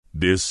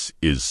This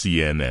is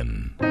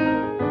CNN.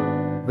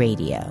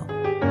 Radio.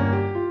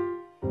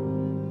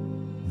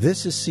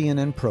 This is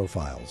CNN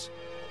Profiles.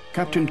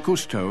 Captain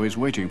Cousteau is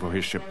waiting for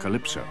his ship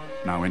Calypso,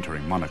 now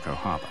entering Monaco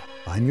harbor.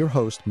 I'm your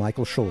host,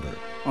 Michael Schulder.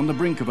 On the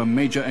brink of a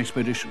major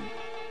expedition,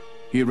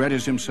 he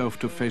readies himself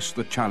to face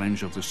the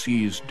challenge of the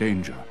sea's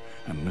danger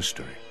and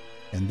mystery.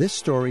 And this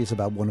story is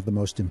about one of the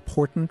most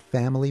important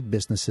family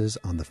businesses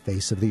on the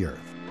face of the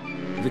earth.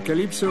 The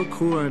Calypso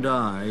crew and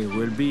I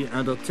will be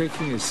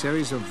undertaking a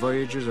series of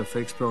voyages of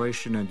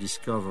exploration and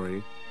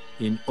discovery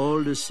in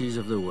all the seas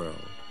of the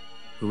world.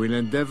 We will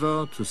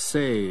endeavor to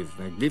save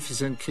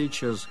magnificent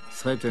creatures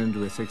threatened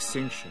with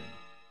extinction.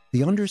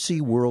 The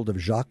undersea world of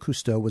Jacques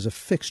Cousteau was a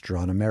fixture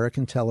on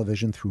American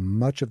television through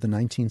much of the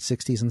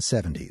 1960s and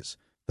 70s.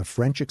 The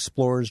French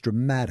explorer's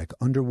dramatic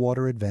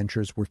underwater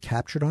adventures were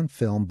captured on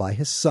film by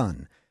his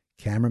son,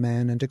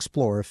 cameraman and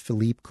explorer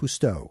Philippe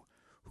Cousteau,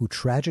 who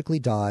tragically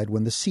died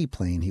when the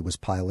seaplane he was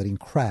piloting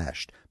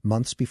crashed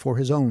months before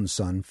his own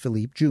son,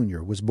 Philippe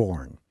Jr., was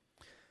born.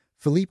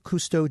 Philippe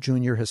Cousteau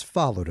Jr. has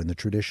followed in the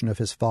tradition of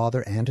his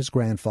father and his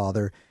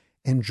grandfather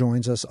and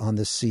joins us on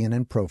this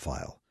CNN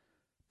profile.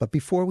 But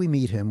before we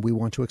meet him, we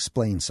want to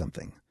explain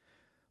something.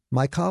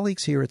 My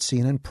colleagues here at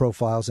CNN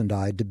Profiles and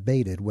I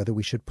debated whether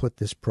we should put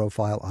this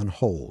profile on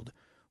hold.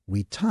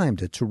 We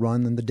timed it to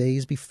run in the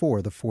days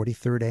before the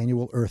 43rd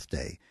annual Earth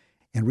Day,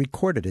 and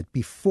recorded it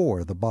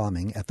before the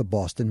bombing at the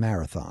Boston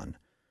Marathon.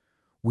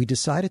 We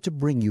decided to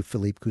bring you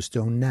Philippe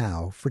Cousteau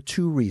now for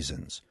two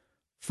reasons.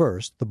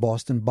 First, the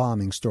Boston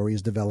bombing story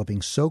is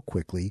developing so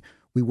quickly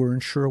we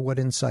weren't sure what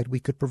insight we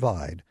could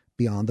provide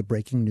beyond the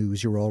breaking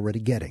news you're already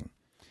getting.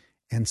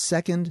 And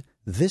second,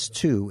 this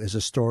too is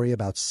a story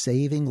about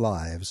saving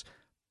lives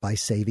by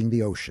saving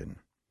the ocean.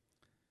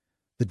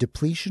 The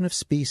depletion of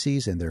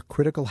species and their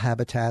critical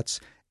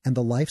habitats and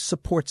the life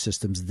support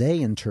systems they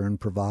in turn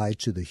provide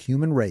to the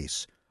human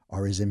race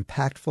are as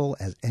impactful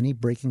as any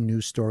breaking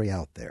news story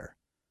out there.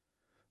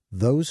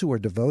 Those who are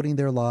devoting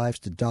their lives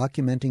to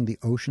documenting the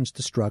ocean's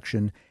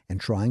destruction and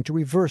trying to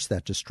reverse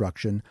that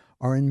destruction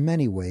are in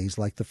many ways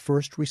like the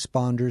first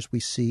responders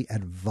we see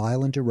at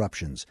violent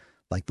eruptions,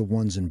 like the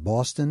ones in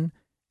Boston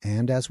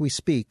and, as we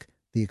speak,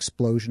 the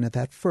explosion at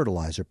that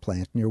fertilizer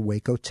plant near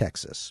Waco,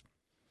 Texas.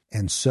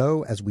 And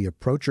so, as we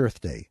approach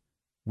Earth Day,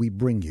 we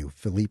bring you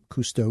Philippe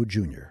Cousteau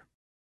Jr.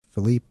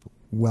 Philippe,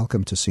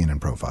 welcome to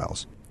CNN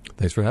Profiles.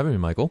 Thanks for having me,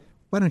 Michael.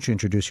 Why don't you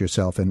introduce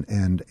yourself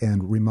and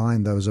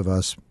remind those of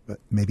us,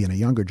 maybe in a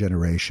younger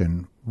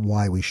generation,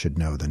 why we should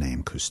know the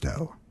name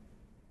Cousteau?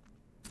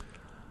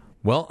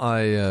 Well,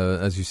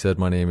 as you said,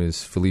 my name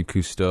is Philippe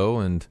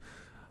Cousteau, and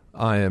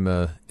I am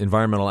an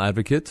environmental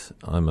advocate.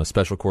 I'm a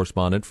special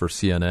correspondent for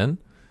CNN,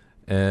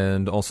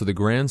 and also the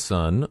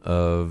grandson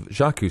of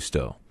Jacques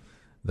Cousteau.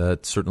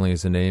 That certainly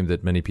is a name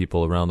that many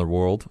people around the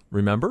world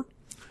remember.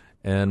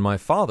 And my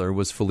father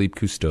was Philippe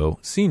Cousteau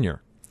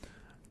Sr.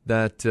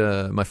 That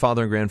my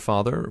father and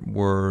grandfather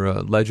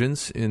were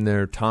legends in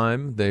their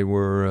time. They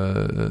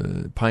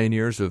were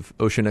pioneers of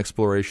ocean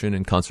exploration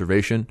and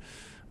conservation.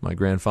 My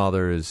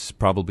grandfather is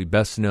probably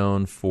best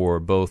known for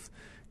both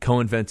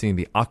co-inventing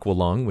the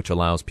aqualung, which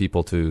allows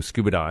people to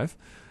scuba dive,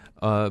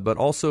 but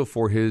also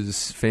for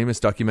his famous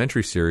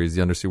documentary series,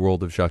 The Undersea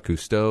World of Jacques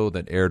Cousteau,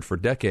 that aired for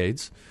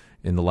decades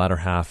in the latter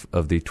half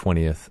of the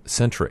 20th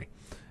century.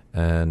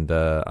 And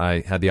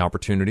I had the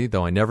opportunity,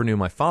 though I never knew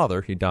my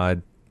father. He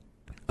died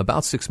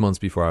about 6 months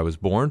before I was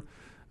born.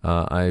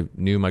 I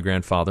knew my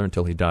grandfather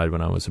until he died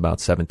when I was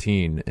about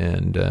 17,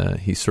 and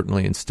he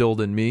certainly instilled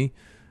in me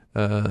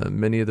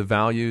many of the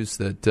values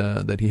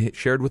that he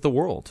shared with the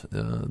world.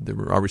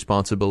 Our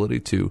responsibility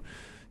to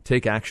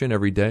take action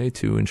every day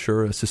to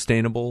ensure a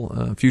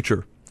sustainable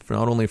future,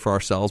 not only for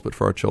ourselves, but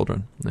for our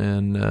children.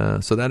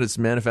 And so that is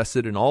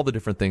manifested in all the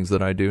different things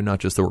that I do, not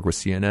just the work with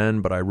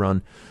CNN, but I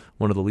run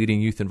one of the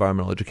leading youth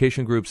environmental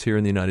education groups here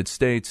in the United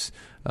States.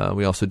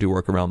 We also do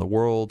work around the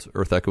world,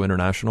 Earth Echo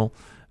International.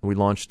 We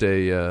launched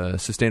a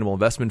sustainable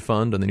investment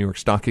fund on the New York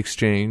Stock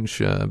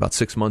Exchange about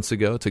 6 months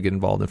ago to get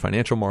involved in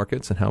financial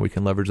markets and how we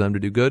can leverage them to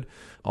do good,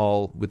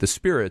 all with the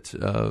spirit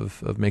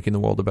of making the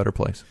world a better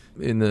place.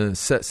 In the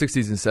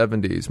 60s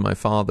and 70s, my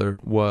father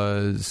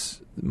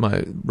was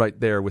right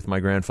there with my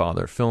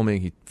grandfather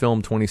filming. He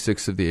filmed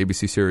 26 of the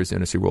ABC series The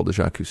Undersea World of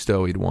Jacques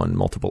Cousteau. He'd won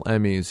multiple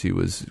Emmys. He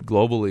was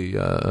globally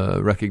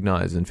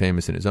recognized and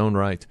famous in his own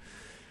right.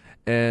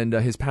 And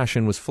his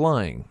passion was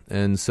flying.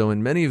 And so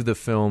in many of the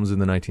films in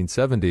the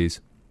 1970s,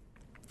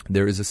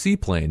 there is a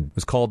seaplane. It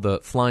was called the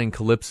Flying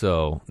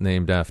Calypso,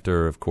 named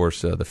after, of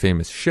course, the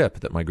famous ship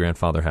that my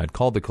grandfather had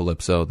called the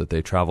Calypso that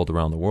they traveled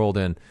around the world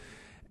in.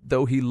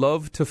 Though he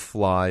loved to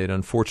fly, it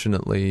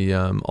unfortunately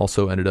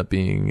also ended up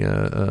being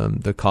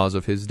the cause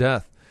of his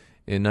death.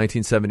 In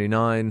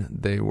 1979,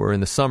 they were in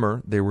the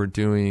summer, they were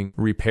doing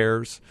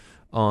repairs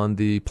on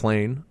the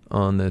plane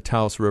on the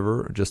Taos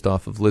River just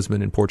off of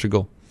Lisbon in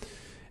Portugal.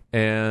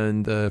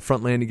 And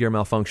front landing gear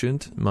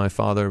malfunctioned. My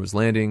father was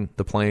landing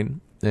the plane,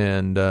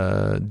 and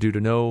due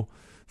to no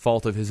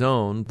fault of his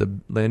own, the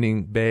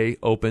landing bay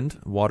opened.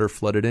 Water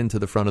flooded into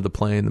the front of the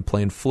plane. The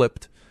plane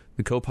flipped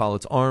The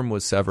co-pilot's arm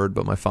was severed,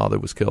 but my father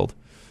was killed.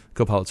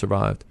 Co-pilot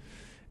survived.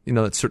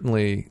 That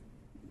certainly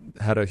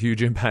had a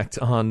huge impact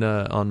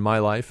on my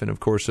life and, of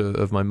course,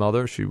 of my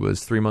mother. She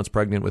was 3 months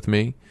pregnant with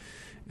me,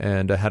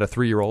 and I had a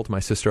 3-year-old, my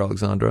sister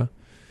Alexandra.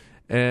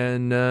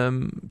 And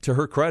to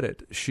her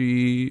credit,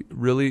 she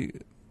really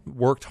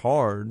worked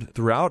hard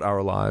throughout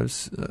our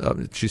lives.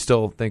 She's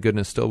still, thank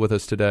goodness, still with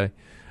us today,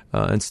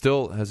 and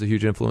still has a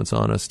huge influence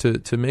on us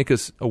to make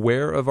us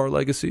aware of our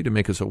legacy, to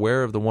make us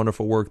aware of the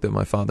wonderful work that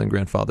my father and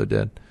grandfather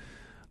did,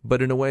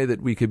 but in a way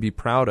that we could be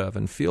proud of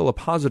and feel a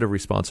positive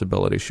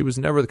responsibility. She was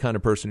never the kind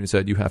of person who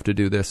said, you have to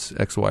do this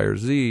X, Y, or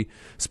Z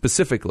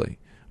specifically.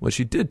 What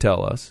she did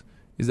tell us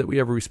is that we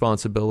have a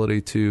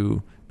responsibility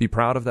to be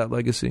proud of that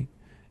legacy,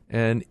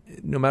 and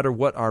no matter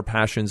what our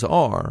passions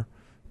are,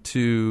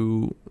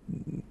 to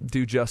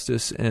do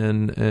justice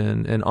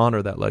and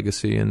honor that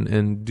legacy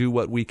and do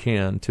what we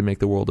can to make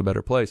the world a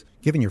better place.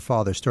 Given your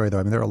father's story, though,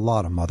 I mean, there are a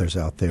lot of mothers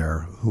out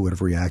there who would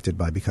have reacted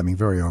by becoming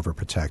very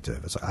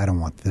overprotective. It's like, I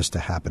don't want this to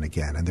happen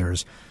again. And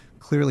there's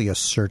clearly a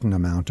certain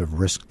amount of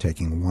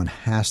risk-taking one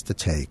has to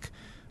take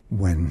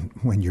when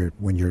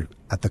you're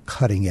at the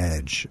cutting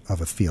edge of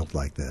a field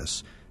like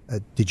this.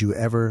 Did you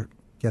ever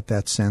get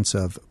that sense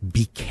of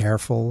be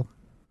careful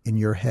in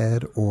your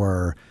head,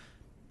 or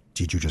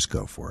did you just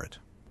go for it?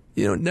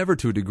 Never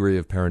to a degree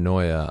of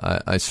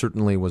paranoia. I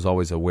certainly was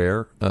always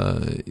aware.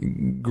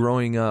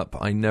 Growing up,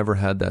 I never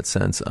had that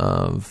sense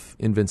of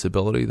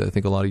invincibility that I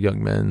think a lot of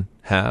young men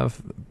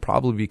have,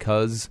 probably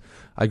because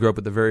I grew up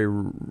with a very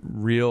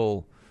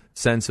real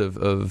sense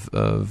of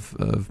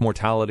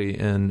mortality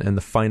and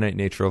the finite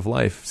nature of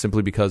life,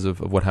 simply because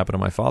of what happened to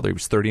my father. He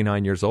was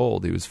 39 years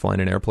old. He was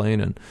flying an airplane,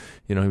 and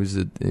he was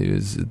at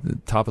the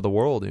top of the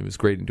world. He was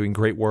great, doing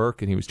great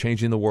work, and he was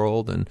changing the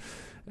world.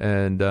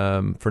 And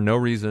for no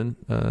reason,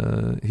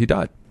 he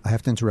died. I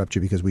have to interrupt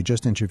you because we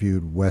just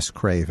interviewed Wes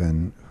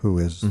Craven, who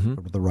is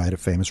the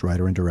famous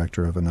writer and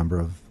director of a number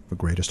of the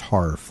greatest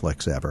horror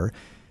flicks ever.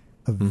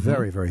 A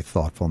very, very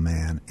thoughtful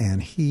man,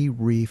 and he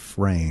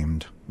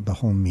reframed the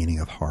whole meaning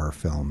of horror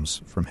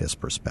films from his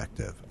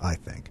perspective, I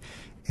think.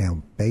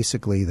 And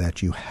basically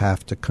that you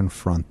have to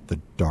confront the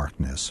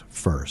darkness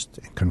first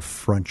and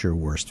confront your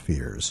worst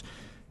fears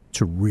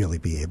to really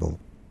be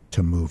able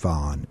to move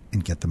on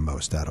and get the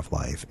most out of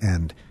life.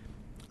 And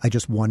I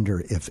just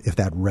wonder if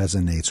that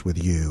resonates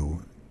with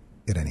you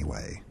in any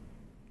way.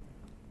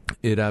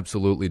 It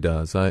absolutely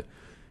does.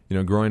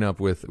 Growing up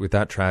with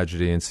that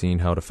tragedy and seeing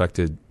how it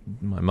affected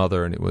my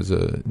mother, and it was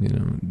a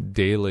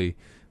daily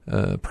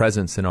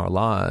presence in our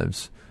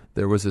lives,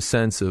 there was a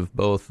sense of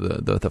both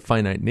the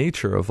finite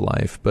nature of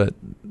life, but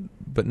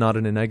not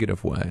in a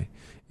negative way,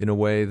 in a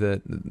way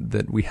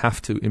that we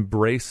have to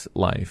embrace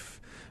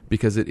life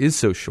because it is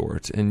so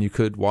short. And you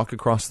could walk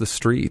across the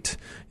street,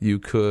 you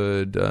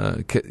could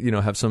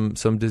have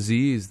some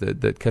disease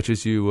that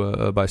catches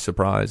you by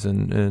surprise,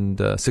 and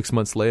 6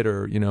 months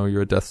later,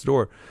 you're at death's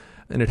door.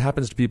 And it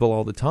happens to people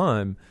all the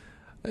time.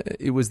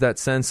 It was that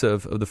sense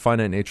of the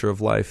finite nature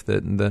of life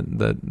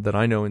that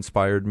I know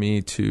inspired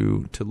me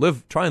to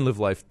try and live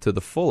life to the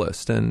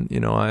fullest. And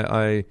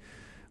I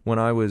when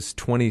I was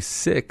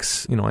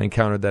 26, I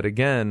encountered that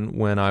again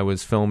when I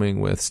was filming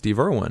with Steve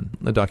Irwin,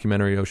 the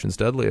documentary Ocean's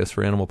Deadliest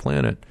for Animal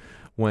Planet,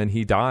 when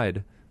he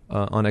died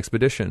on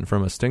expedition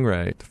from a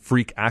stingray,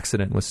 freak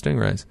accident with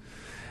stingrays.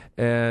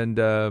 And,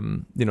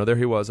 there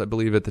he was. I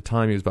believe at the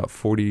time he was about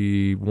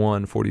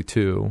 41,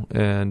 42.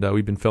 And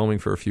we'd been filming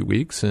for a few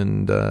weeks.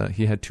 And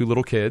he had 2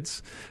 little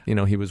kids. He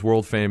was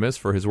world famous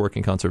for his work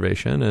in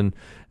conservation.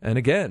 And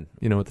again,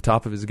 at the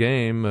top of his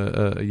game,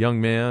 a young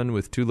man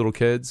with 2 little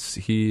kids,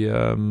 he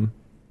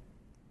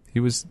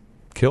was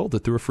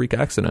killed through a freak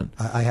accident.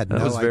 I had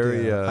no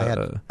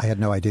idea. I had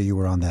no idea you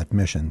were on that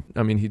mission.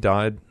 I mean, he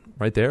died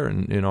right there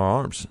in our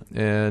arms.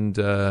 And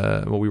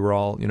we were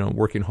all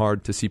working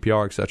hard to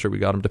CPR, etc. We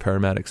got him to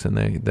paramedics,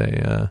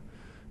 and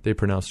they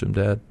pronounced him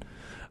dead.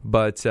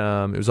 But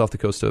it was off the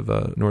coast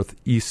of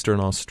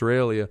northeastern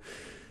Australia,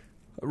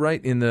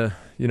 right in the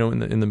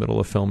in the middle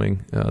of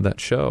filming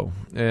that show.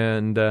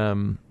 And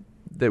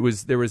there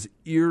was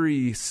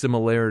eerie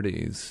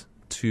similarities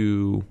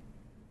to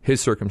his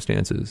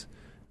circumstances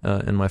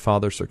and my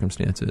father's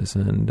circumstances,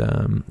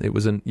 and it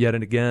was yet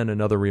again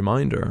another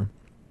reminder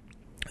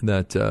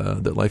that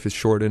life is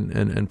short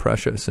and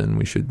precious, and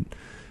we should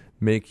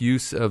make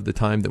use of the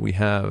time that we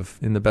have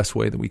in the best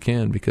way that we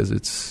can,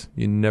 because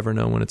you never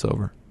know when it's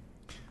over.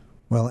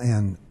 Well,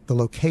 and the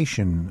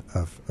location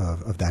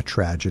of that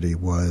tragedy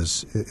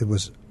was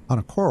on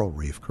a coral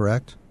reef,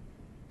 correct?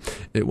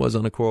 It was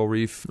on a coral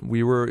reef.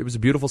 It was a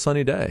beautiful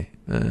sunny day,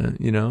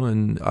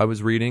 and I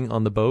was reading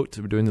on the boat,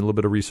 doing a little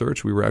bit of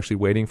research. We were actually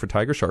waiting for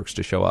tiger sharks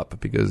to show up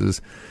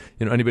because,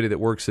 anybody that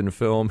works in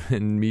film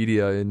and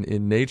media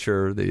in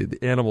nature, the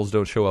animals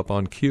don't show up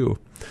on cue.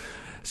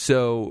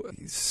 So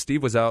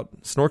Steve was out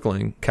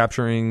snorkeling,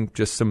 capturing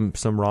just some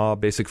raw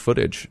basic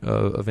footage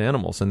of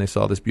animals, and they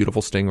saw this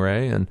beautiful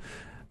stingray,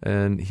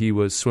 and he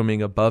was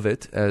swimming above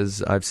it,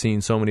 as I've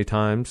seen so many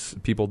times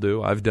people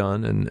do, I've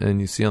done, and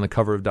you see on the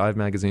cover of dive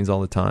magazines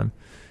all the time.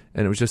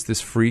 And it was just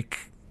this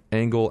freak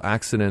angle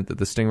accident that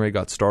the stingray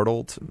got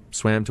startled,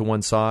 swam to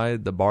one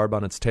side, the barb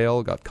on its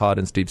tail got caught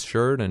in Steve's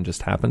shirt and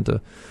just happened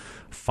to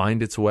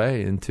find its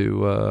way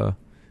into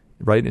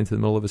right into the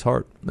middle of his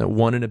heart. That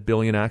 1 in a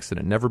billion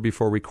accident, never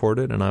before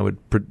recorded, and I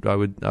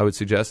would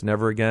suggest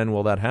never again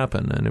will that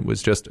happen. And it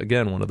was just,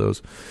 again, one of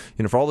those,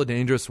 for all the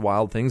dangerous,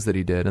 wild things that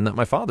he did and that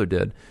my father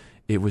did,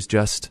 it was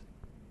just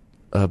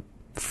a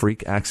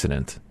freak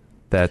accident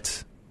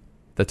that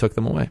took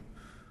them away.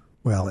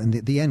 Well, and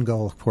the end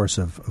goal, of course,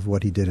 of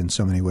what he did in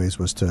so many ways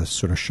was to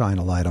sort of shine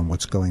a light on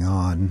what's going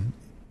on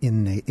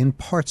in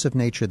parts of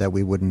nature that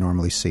we wouldn't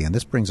normally see. And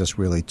this brings us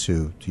really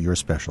to your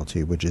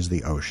specialty, which is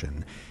the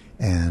ocean.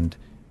 And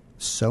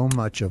so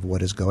much of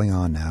what is going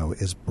on now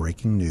is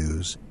breaking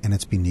news, and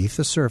it's beneath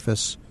the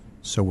surface,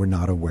 so we're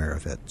not aware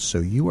of it. So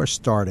you are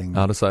starting...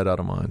 Out of sight, out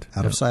of mind.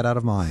 Out of sight, out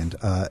of mind.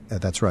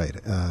 That's right.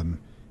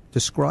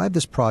 Describe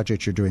this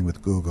project you're doing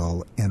with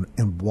Google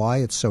and why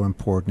it's so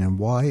important and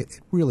why it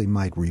really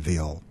might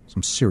reveal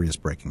some serious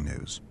breaking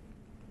news.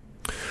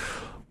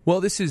 Well,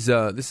 this is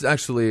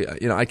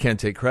actually, I can't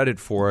take credit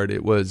for it.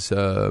 It was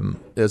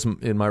as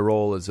in my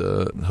role as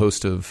a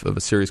host of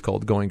a series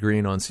called Going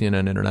Green on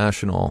CNN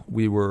International.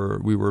 We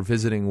were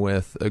visiting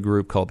with a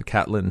group called the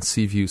Catlin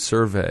Seaview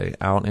Survey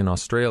out in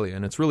Australia,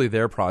 and it's really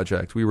their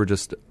project. We were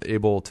just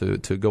able to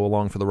go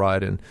along for the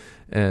ride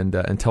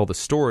and tell the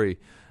story.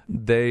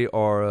 They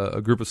are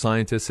a group of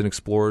scientists and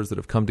explorers that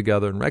have come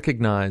together and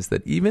recognized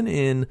that even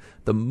in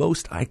the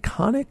most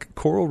iconic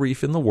coral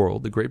reef in the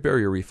world, the Great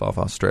Barrier Reef off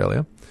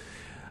Australia,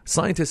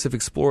 scientists have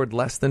explored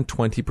less than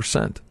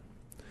 20%.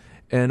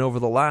 And over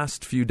the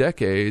last few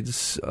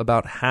decades,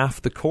 about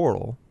half the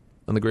coral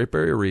on the Great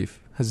Barrier Reef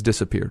has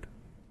disappeared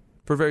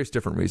for various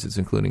different reasons,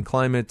 including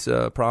climate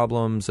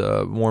problems,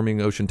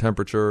 warming ocean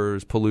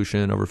temperatures,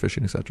 pollution,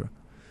 overfishing, etc.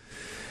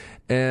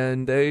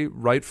 And they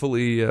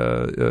rightfully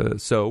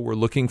so were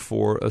looking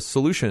for a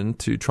solution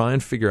to try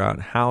and figure out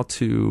how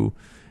to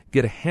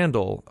get a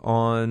handle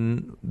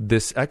on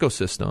this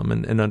ecosystem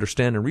and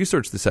understand and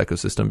research this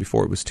ecosystem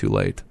before it was too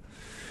late.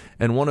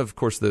 And one of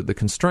course, the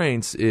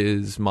constraints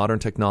is modern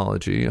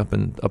technology up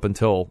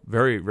until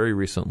very, very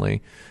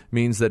recently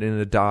means that in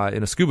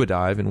a scuba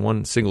dive, in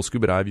one single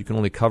scuba dive, you can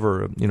only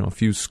cover a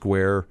few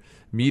square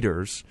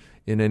meters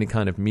in any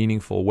kind of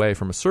meaningful way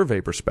from a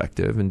survey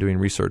perspective and doing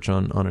research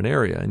on an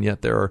area. And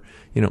yet there are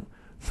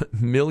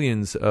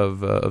millions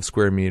of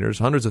square meters,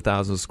 hundreds of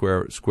thousands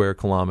of square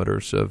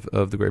kilometers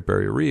of the Great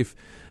Barrier Reef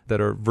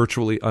that are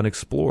virtually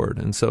unexplored.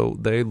 And so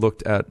they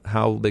looked at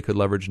how they could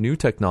leverage new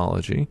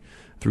technology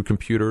through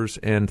computers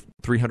and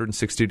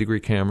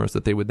 360-degree cameras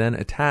that they would then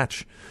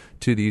attach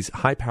to these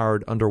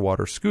high-powered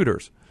underwater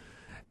scooters.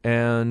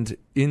 And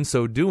in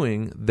so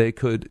doing, they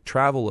could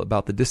travel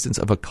about the distance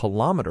of a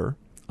kilometer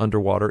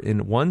underwater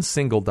in one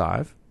single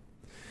dive.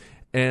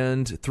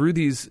 And through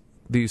these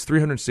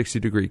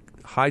 360-degree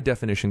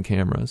high-definition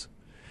cameras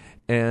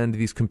and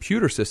these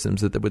computer systems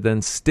that would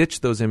then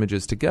stitch those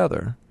images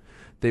together,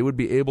 they would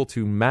be able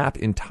to map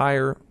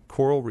entire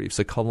coral reefs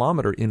a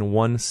kilometer in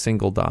one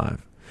single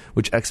dive,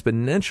 which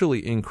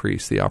exponentially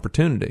increased the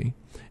opportunity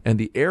and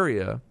the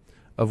area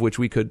of which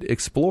we could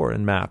explore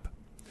and map.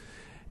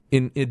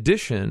 In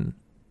addition,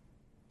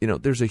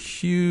 there's a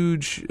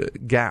huge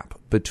gap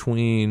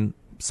between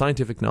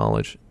scientific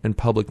knowledge and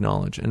public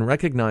knowledge, and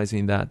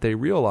recognizing that, they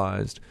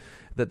realized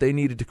that they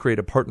needed to create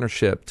a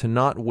partnership to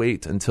not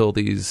wait until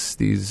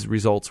these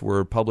results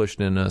were published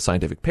in a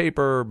scientific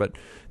paper, but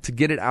to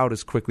get it out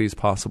as quickly as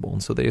possible.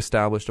 And so they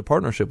established a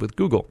partnership with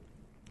Google.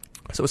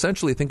 So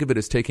essentially, think of it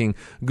as taking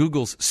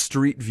Google's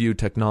Street View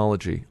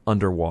technology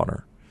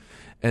underwater.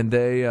 And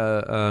they,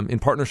 in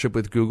partnership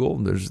with Google,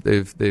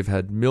 they've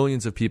had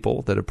millions of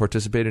people that have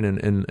participated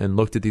and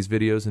looked at these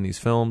videos and these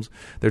films.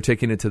 They're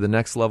taking it to the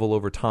next level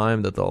over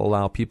time that they'll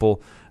allow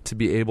people to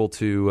be able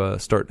to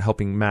start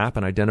helping map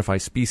and identify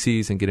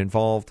species and get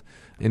involved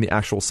in the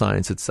actual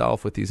science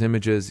itself with these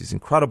images, these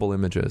incredible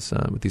images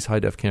with these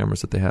high-def cameras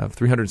that they have,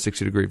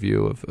 360-degree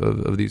view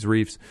of these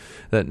reefs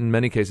that in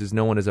many cases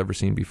no one has ever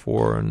seen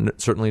before, and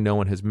certainly no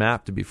one has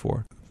mapped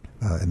before.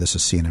 And this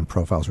is CNN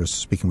Profiles. We're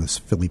speaking with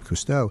Philippe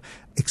Cousteau.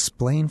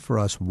 Explain for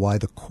us why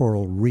the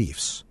coral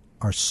reefs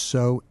are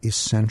so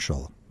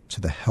essential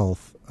to the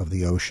health of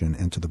the ocean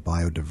and to the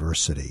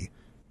biodiversity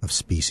of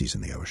species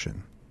in the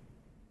ocean.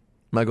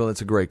 Michael,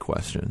 that's a great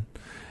question.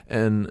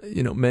 And,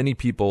 many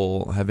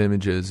people have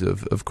images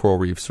of coral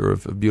reefs or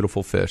of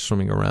beautiful fish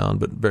swimming around,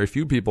 but very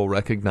few people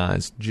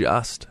recognize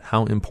just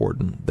how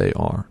important they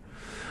are.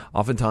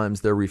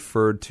 Oftentimes, they're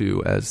referred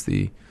to as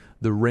the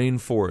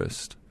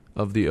rainforest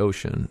of the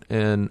ocean.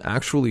 And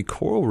actually,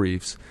 coral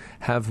reefs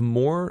have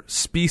more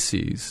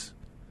species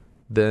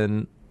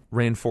than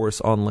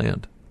rainforests on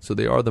land. So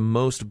they are the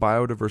most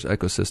biodiverse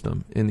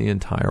ecosystem in the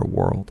entire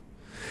world.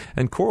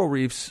 And coral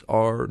reefs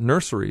are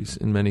nurseries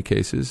in many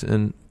cases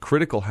and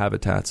critical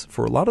habitats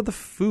for a lot of the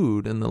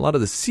food and a lot of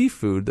the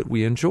seafood that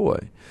we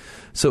enjoy.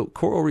 So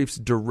coral reefs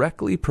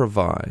directly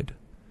provide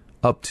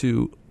up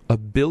to 1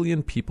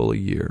 billion people a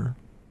year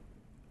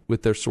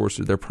with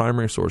their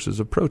primary sources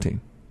of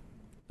protein.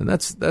 And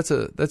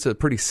that's a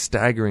pretty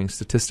staggering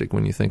statistic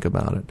when you think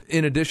about it.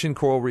 In addition,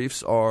 coral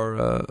reefs are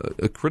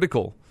a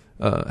critical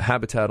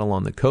habitat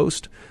along the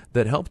coast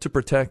that help to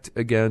protect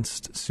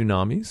against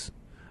tsunamis,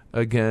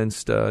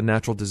 against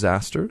natural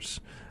disasters,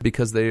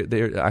 because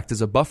they act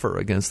as a buffer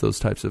against those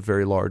types of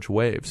very large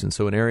waves. And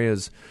so in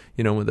areas,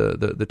 with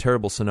the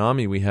terrible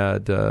tsunami we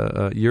had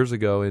years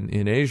ago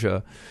in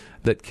Asia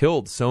that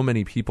killed so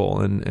many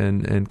people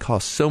and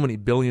cost so many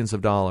billions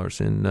of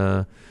dollars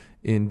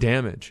in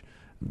damage,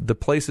 the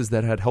places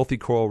that had healthy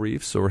coral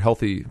reefs or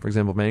healthy, for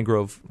example,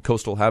 mangrove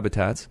coastal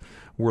habitats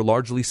were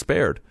largely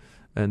spared.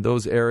 And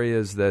those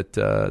areas that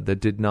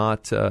did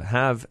not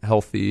have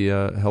healthy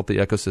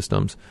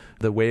ecosystems,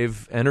 the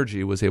wave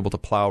energy was able to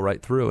plow right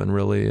through and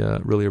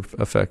really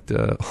affect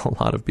a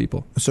lot of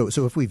people. So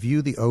if we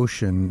view the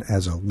ocean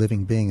as a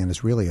living being and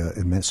as really,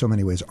 in so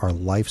many ways, our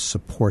life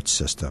support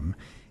system,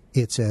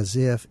 it's as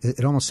if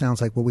it almost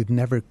sounds like, well, we've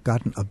never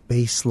gotten a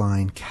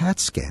baseline CAT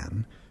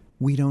scan.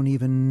 We don't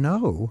even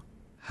know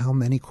how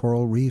many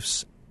coral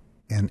reefs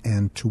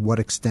and to what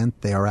extent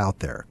they are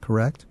out there,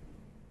 correct?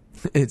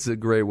 It's a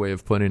great way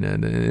of putting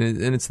it,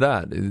 and it's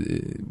that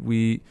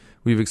we've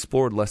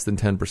explored less than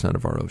 10%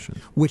 of our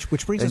ocean. Which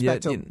brings us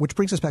back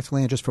to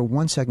land just for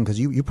 1 second, because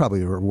you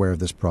probably are aware of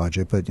this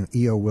project, but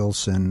E.O.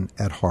 Wilson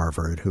at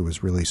Harvard, who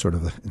was really sort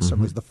of in some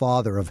ways the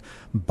father of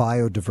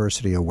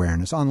biodiversity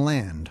awareness on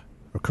land.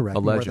 Correct. A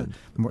legend.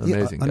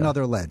 Amazing guy.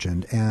 Another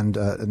legend, and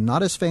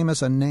not as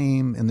famous a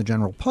name in the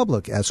general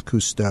public as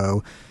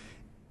Cousteau,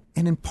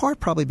 and in part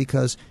probably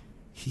because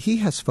he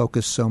has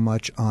focused so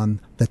much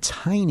on the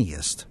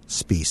tiniest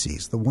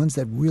species, the ones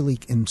that really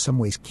in some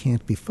ways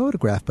can't be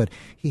photographed, but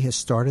he has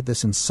started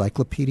this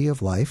encyclopedia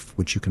of life,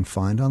 which you can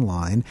find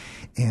online,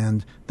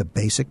 and the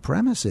basic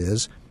premise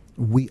is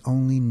we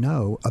only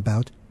know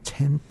about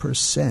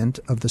 10%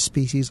 of the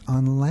species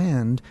on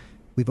land.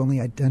 We've only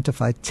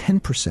identified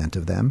 10%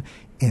 of them,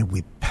 and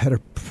we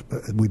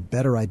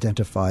better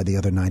identify the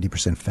other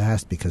 90%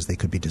 fast, because they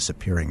could be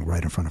disappearing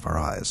right in front of our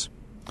eyes.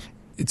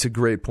 It's a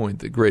great point,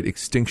 the great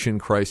extinction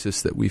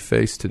crisis that we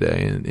face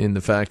today, and in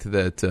the fact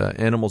that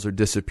animals are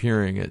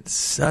disappearing at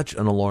such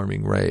an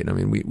alarming rate. I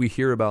mean, we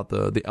hear about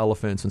the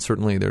elephants, and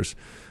certainly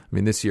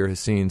this year has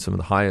seen some of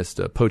the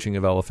highest poaching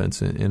of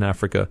elephants in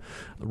Africa,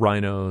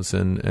 rhinos,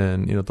 and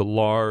the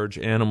large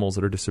animals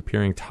that are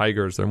disappearing,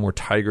 tigers. There are more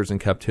tigers in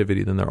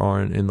captivity than there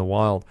are in the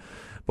wild.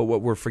 But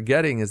what we're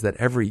forgetting is that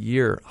every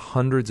year,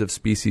 hundreds of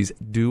species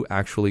do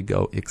actually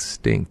go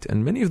extinct.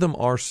 And many of them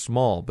are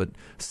small, but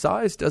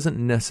size doesn't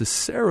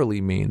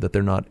necessarily mean that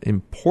they're not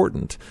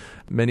important.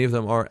 Many of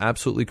them are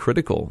absolutely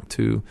critical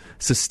to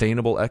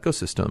sustainable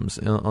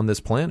ecosystems on this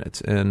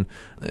planet. And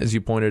as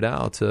you pointed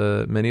out,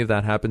 many of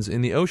that happens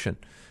in the ocean.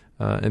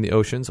 And the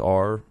oceans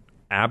are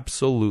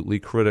absolutely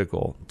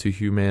critical to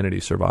humanity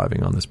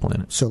surviving on this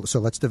planet. So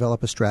let's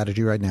develop a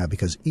strategy right now,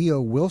 because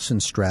E.O.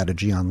 Wilson's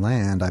strategy on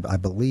land, I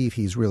believe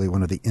he's really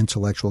one of the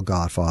intellectual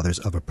godfathers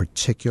of a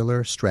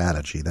particular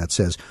strategy that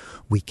says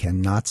we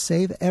cannot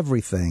save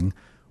everything.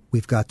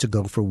 We've got to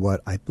go for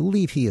what I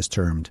believe he has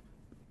termed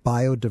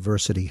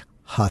biodiversity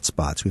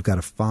hotspots. We've got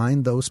to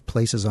find those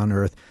places on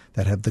Earth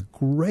that have the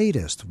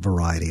greatest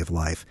variety of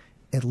life,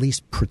 at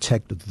least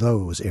protect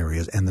those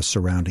areas and the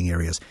surrounding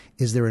areas.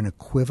 Is there an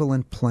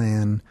equivalent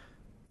plan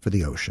for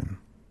the ocean?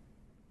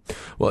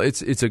 Well,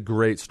 it's a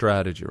great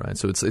strategy, right?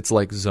 So it's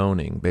like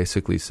zoning,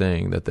 basically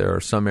saying that there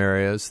are some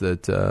areas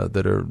that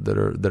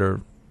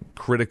are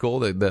critical,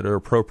 that are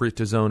appropriate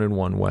to zone in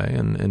one way,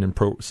 and in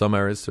some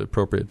areas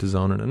appropriate to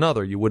zone in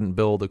another. You wouldn't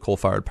build a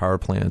coal-fired power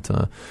plant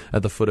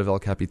at the foot of El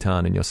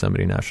Capitan in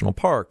Yosemite National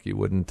Park. You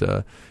wouldn't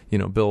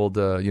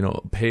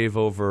pave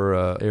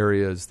over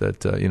areas that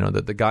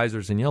the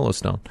geysers in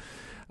Yellowstone.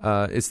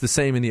 It's the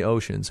same in the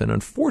oceans, and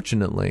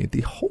unfortunately,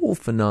 the whole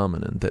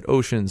phenomenon that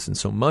oceans, and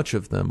so much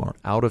of them, are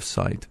out of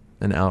sight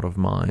and out of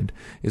mind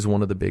is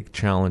one of the big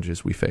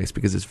challenges we face,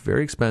 because it's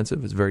very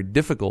expensive. It's very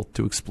difficult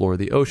to explore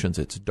the oceans.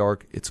 It's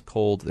dark. It's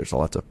cold. There's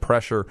lots of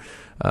pressure.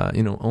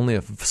 Only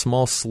a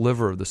small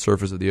sliver of the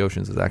surface of the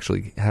oceans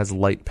actually has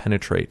light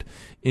penetrate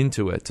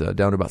into it,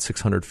 down to about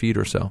 600 feet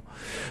or so.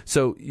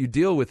 So you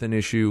deal with an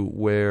issue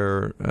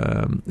where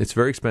it's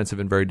very expensive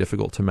and very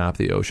difficult to map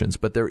the oceans,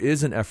 but there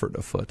is an effort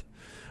afoot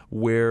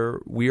where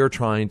we are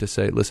trying to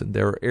say, listen,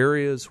 there are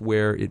areas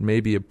where it may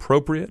be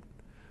appropriate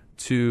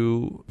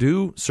to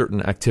do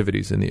certain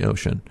activities in the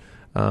ocean.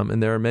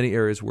 And there are many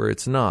areas where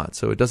it's not.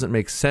 So it doesn't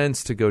make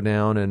sense to go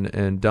down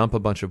and dump a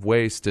bunch of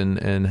waste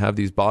and have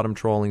these bottom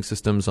trawling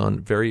systems on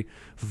very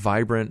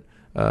vibrant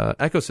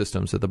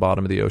ecosystems at the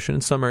bottom of the ocean.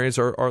 And some areas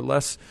are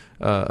less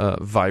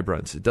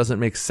vibrant. It doesn't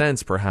make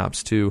sense,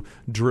 perhaps, to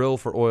drill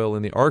for oil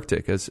in the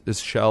Arctic, as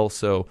Shell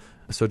so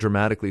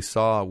dramatically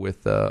saw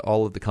with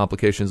all of the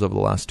complications over the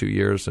last 2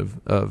 years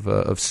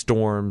of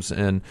storms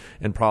and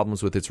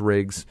problems with its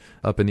rigs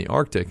up in the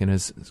Arctic, and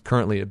has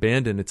currently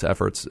abandoned its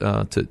efforts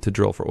to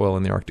drill for oil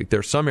in the Arctic.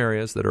 There are some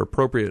areas that are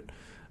appropriate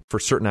for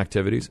certain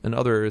activities and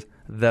other areas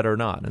that are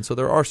not. And so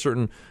there are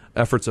certain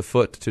efforts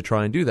afoot to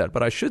try and do that.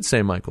 But I should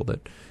say, Michael,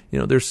 that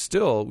there's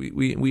still,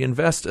 we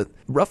invest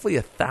roughly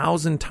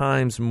 1,000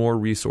 times more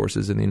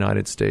resources in the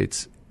United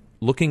States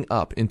looking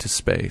up into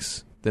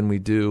space than we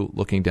do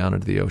looking down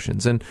into the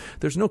oceans. And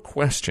there's no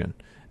question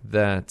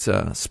that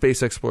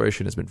space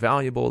exploration has been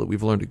valuable, that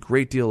we've learned a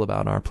great deal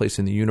about our place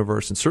in the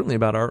universe and certainly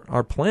about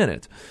our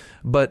planet.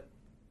 But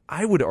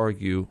I would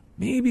argue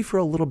maybe for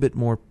a little bit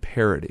more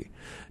parity.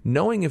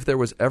 Knowing if there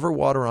was ever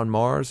water on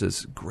Mars,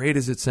 as great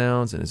as it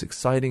sounds and as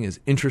exciting, as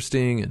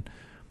interesting, and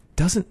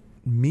doesn't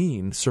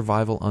mean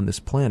survival on this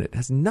planet. It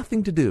has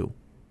nothing to do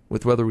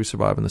with whether we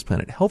survive on this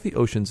planet. Healthy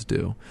oceans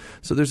do.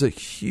 So there's a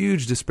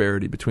huge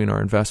disparity between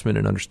our investment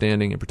in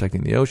understanding and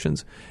protecting the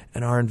oceans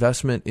and our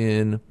investment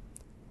in,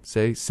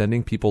 say,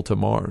 sending people to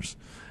Mars.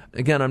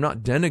 Again, I'm not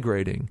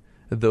denigrating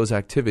those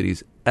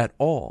activities at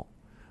all.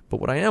 But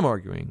what I am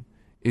arguing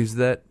is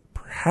that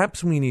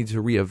perhaps we need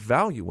to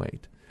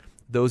reevaluate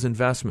those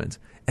investments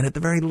and at the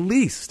very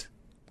least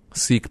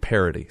seek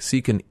parity,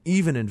 seek an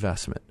even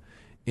investment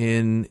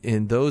in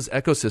those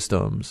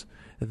ecosystems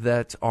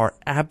that are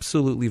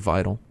absolutely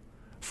vital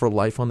for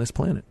life on this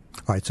planet.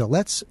 All right, so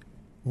let's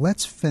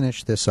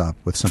finish this up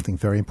with something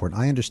very important.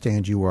 I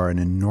understand you are an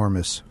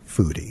enormous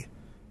foodie.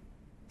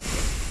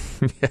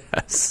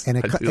 Yes, I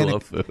do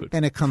love food.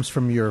 And it comes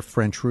from your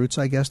French roots,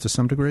 I guess, to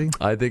some degree?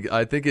 I think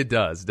it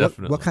does,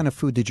 definitely. What kind of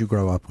food did you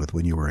grow up with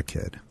when you were a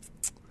kid?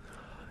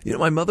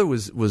 My mother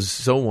was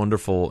so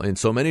wonderful in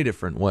so many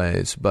different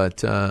ways,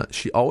 but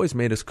she always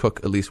made us cook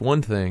at least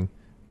one thing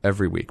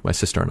every week, my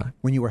sister and I.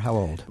 When you were how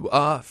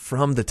old?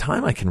 From the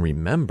time I can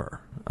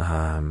remember.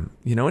 And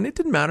it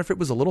didn't matter if it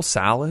was a little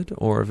salad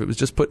or if it was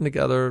just putting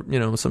together,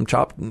 some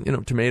chopped,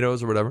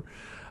 tomatoes or whatever.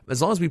 As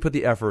long as we put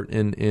the effort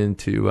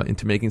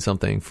into making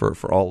something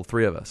for all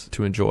three of us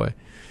to enjoy.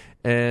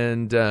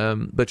 And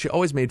but she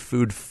always made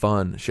food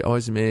fun. She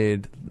always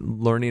made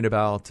learning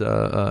about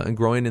and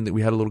growing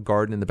we had a little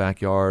garden in the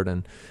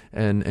backyard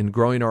and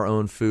growing our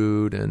own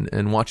food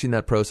and watching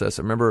that process.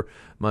 I remember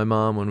my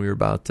mom when we were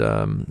about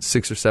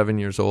 6 or 7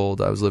 years old.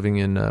 We were living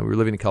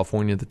in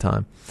California at the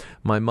time.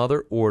 My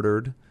mother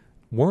ordered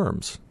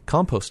worms,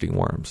 composting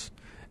worms.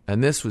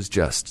 And this was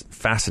just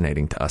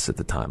fascinating to us at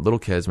the time. Little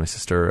kids, my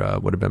sister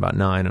would have been about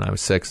 9 and I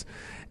was 6.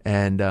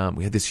 And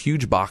we had this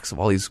huge box of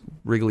all these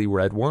wriggly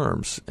red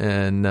worms.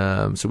 And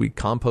so we'd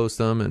compost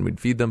them and we'd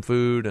feed them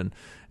food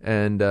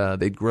and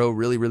they'd grow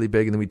really, really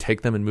big. And then we'd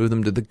take them and move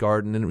them to the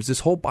garden. And it was this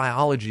whole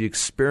biology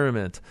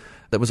experiment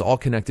that was all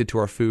connected to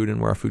our food and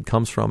where our food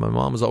comes from. My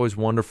mom was always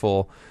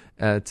wonderful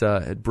at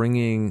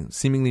bringing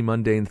seemingly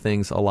mundane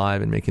things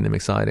alive and making them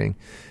exciting.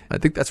 I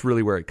think that's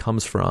really where it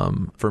comes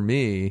from for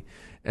me.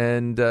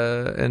 And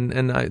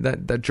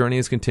that journey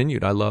has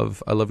continued. I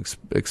love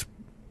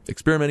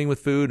experimenting with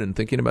food and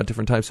thinking about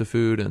different types of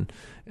food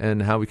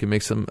and how we can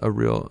make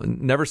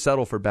never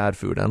settle for bad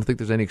food. I don't think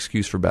there's any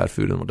excuse for bad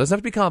food. It doesn't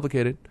have to be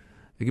complicated.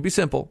 It can be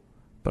simple,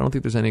 but I don't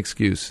think there's any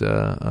excuse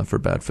for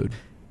bad food.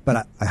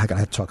 But I got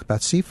to talk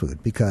about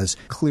seafood because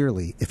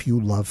clearly if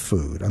you love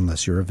food,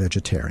 unless you're a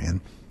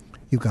vegetarian,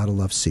 you've got to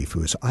love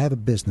seafood. So I have a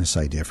business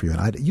idea for you.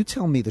 And you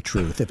tell me the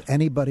truth if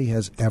anybody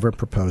has ever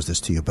proposed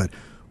this to you, but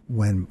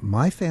when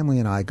my family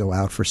and I go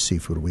out for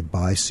seafood, or we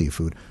buy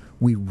seafood,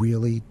 we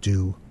really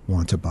do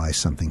want to buy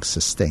something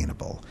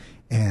sustainable.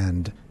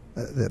 And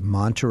the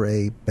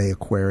Monterey Bay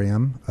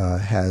Aquarium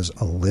has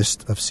a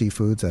list of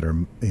seafoods that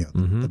are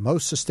the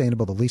most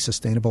sustainable, the least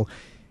sustainable.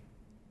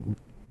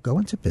 Go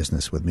into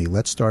business with me.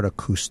 Let's start a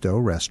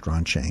Cousteau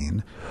restaurant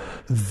chain.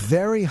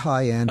 Very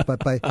high end,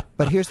 but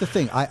here's the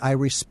thing. I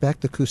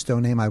respect the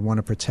Cousteau name. I want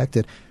to protect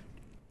it.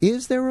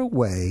 Is there a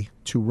way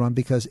to run,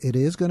 because it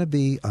is going to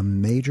be a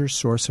major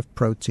source of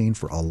protein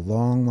for a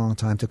long, long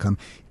time to come,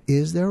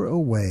 is there a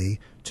way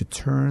to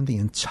turn the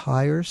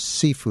entire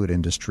seafood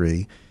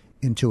industry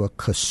into a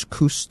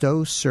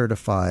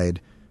Cousteau-certified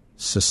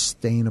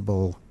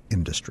sustainable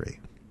industry?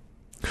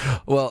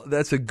 Well,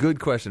 that's a good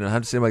question. I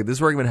have to say, Mike, this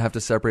is where I'm going to have to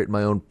separate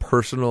my own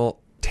personal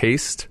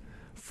taste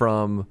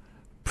from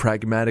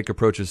pragmatic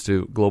approaches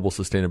to global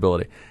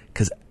sustainability.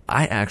 Because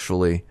I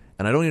actually...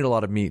 And I don't eat a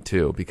lot of meat,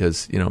 too,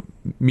 because,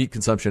 meat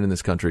consumption in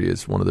this country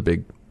is one of the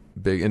big,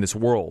 in this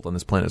world, on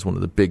this planet, is one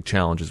of the big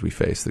challenges we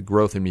face, the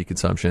growth in meat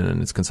consumption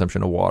and its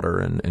consumption of water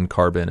and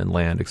carbon and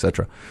land,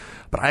 etc.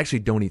 But I actually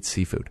don't eat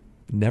seafood.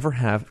 Never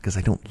have, because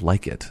I don't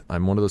like it.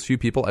 I'm one of those few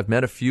people. I've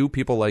met a few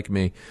people like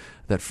me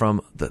that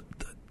from the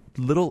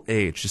little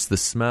age, just the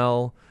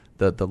smell,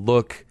 the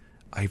look,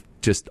 I've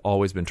just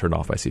always been turned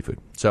off by seafood.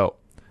 So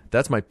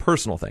that's my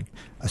personal thing.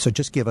 So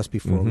just give us,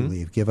 before we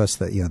leave, give us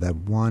that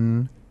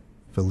one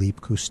Philippe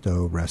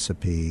Cousteau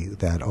recipe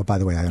that, oh, by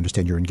the way, I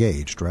understand you're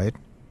engaged, right?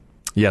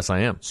 Yes, I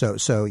am.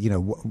 So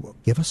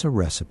give us a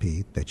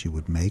recipe that you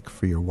would make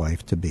for your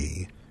wife to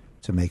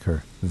make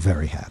her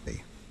very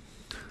happy.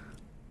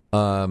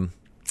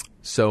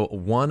 So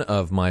one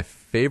of my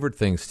favorite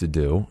things to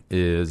do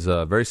is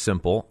very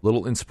simple,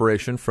 little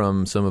inspiration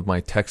from some of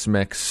my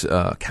Tex-Mex,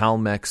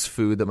 Cal-Mex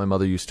food that my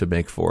mother used to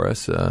make for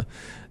us,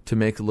 to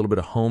make a little bit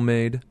of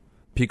homemade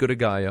pico de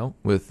gallo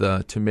with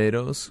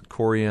tomatoes,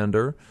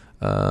 coriander,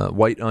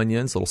 white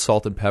onions, a little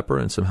salt and pepper,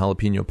 and some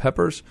jalapeno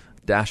peppers,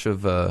 dash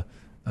of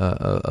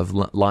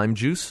lime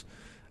juice.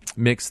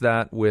 Mix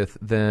that with,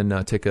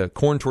 then take a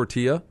corn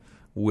tortilla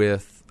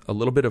with a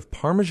little bit of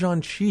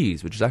Parmesan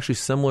cheese, which is actually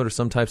similar to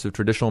some types of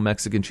traditional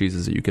Mexican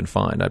cheeses that you can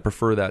find. I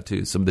prefer that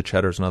to some of the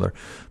cheddars and other.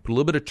 Put a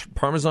little bit of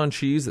Parmesan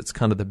cheese, that's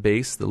kind of the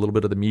base, a little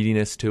bit of the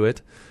meatiness to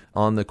it,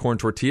 on the corn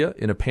tortilla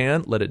in a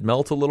pan. Let it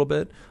melt a little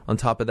bit. On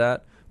top of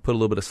that, put a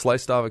little bit of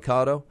sliced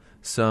avocado,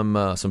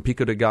 some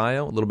pico de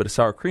gallo, a little bit of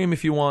sour cream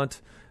if you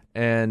want,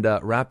 and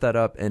wrap that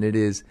up. And it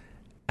is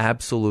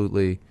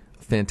absolutely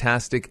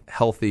fantastic,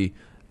 healthy,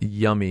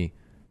 yummy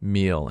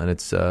meal, and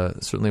it's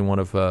certainly one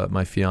of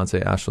my fiance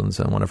Ashlyn's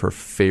one of her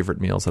favorite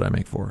meals that I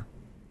make for her.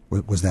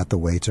 Was that the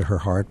way to her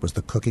heart? Was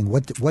the cooking?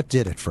 What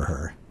did it for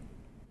her?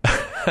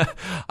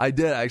 I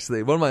did,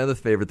 actually. One of my other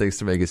favorite things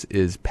to make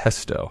is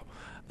pesto.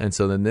 And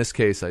so in this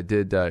case, I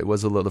did. It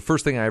was the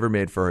first thing I ever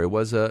made for her. It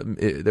was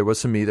there was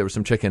some meat, there was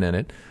some chicken in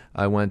it.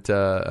 I went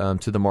to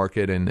the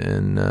market,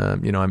 and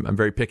I'm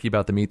very picky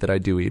about the meat that I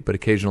do eat, but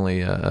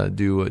occasionally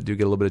do get a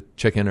little bit of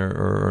chicken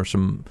or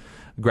some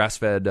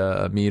grass-fed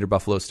meat or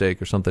buffalo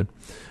steak or something,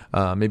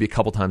 maybe a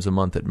couple times a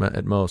month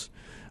at most.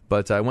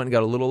 But I went and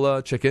got a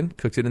little chicken,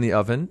 cooked it in the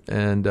oven,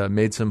 and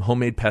made some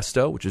homemade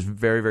pesto, which is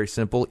very, very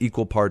simple.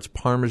 Equal parts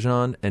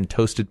Parmesan and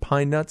toasted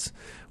pine nuts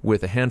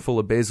with a handful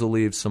of basil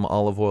leaves, some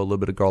olive oil, a little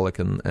bit of garlic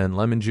and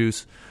lemon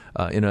juice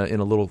in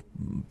a little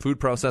food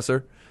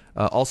processor.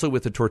 Also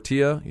with the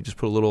tortilla, you just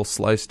put a little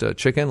sliced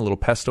chicken, a little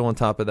pesto on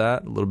top of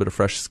that, a little bit of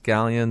fresh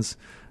scallions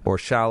or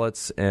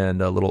shallots,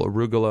 and a little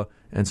arugula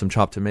and some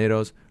chopped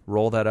tomatoes.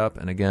 Roll that up,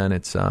 and again,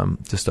 it's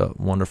just a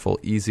wonderful,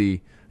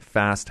 easy,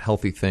 fast,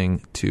 healthy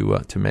thing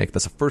to make.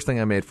 That's the first thing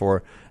I made for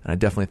her, and I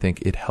definitely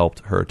think it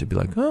helped her to be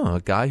like, oh,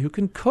 a guy who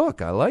can cook.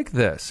 I like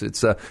this.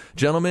 It's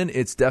gentlemen,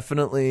 it's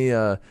definitely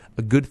a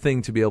good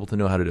thing to be able to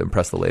know how to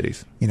impress the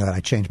ladies. You know, I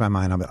changed my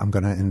mind. I'm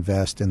going to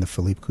invest in the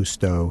Philippe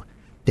Cousteau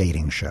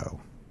dating show.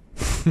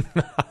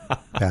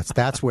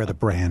 That's where the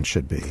brand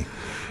should be.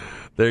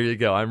 There you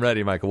go. I'm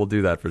ready, Michael. We'll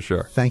do that for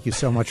sure. Thank you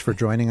so much for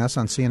joining us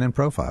on CNN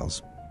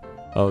Profiles.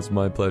 Oh, it's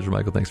my pleasure,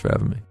 Michael. Thanks for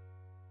having me.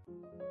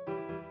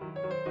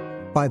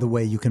 By the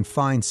way, you can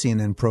find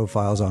CNN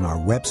Profiles on our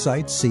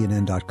website,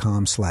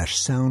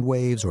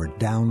 cnn.com/soundwaves, or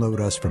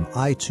download us from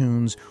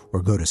iTunes,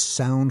 or go to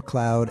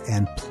SoundCloud.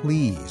 And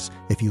please,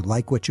 if you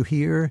like what you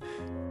hear,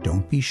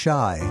 don't be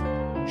shy.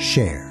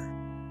 Share.